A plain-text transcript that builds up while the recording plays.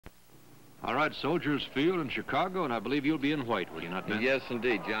All right, Soldiers Field in Chicago, and I believe you'll be in white, will you not, Ben? Yes,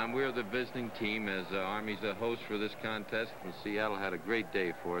 indeed, John. We're the visiting team as Army's the host for this contest. And Seattle had a great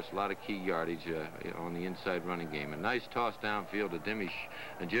day for us. A lot of key yardage on the inside running game. A nice toss downfield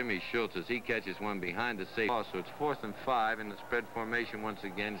to Jimmy Schultz as he catches one behind the safety. So it's 4th and 5 in the spread formation once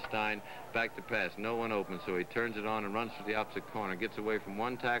again. Stein back to pass. No one open, so he turns it on and runs to the opposite corner. Gets away from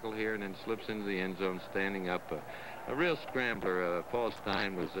one tackle here and then slips into the end zone standing up. A real scrambler. Paul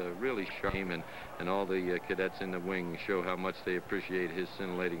Stein was really sharp, and all the cadets in the wing show how much they appreciate his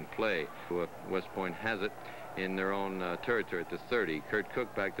scintillating play. West Point has it in their own territory at the 30. Kurt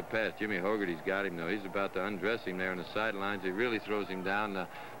Cook back to pass. Jimmy Hogarty's got him, though. He's about to undress him there on the sidelines. He really throws him down.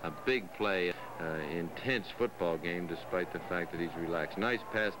 A big play, intense football game, despite the fact that he's relaxed. Nice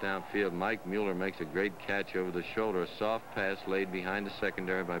pass downfield. Mike Mueller makes a great catch over the shoulder. A soft pass laid behind the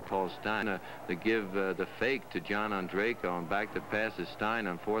secondary by Paul Stein. To give the fake to John Andreyko, and back to pass is Stein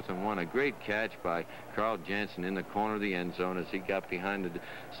on 4th and 1. A great catch by Carl Jansen in the corner of the end zone as he got behind the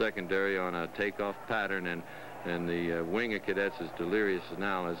secondary on a takeoff pattern, and the wing of cadets is delirious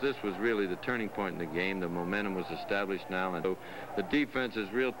now, as this was really the turning point in the game. The momentum was established now, and so the defense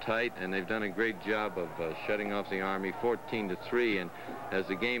is real tight, and they've done a great job of shutting off the Army 14-3. And as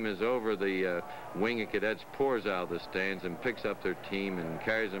the game is over, the wing of cadets pours out of the stands and picks up their team and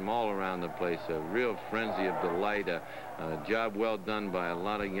carries them all around the place. A real frenzy of delight. A job well done by a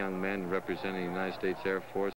lot of young men representing the United States Air Force.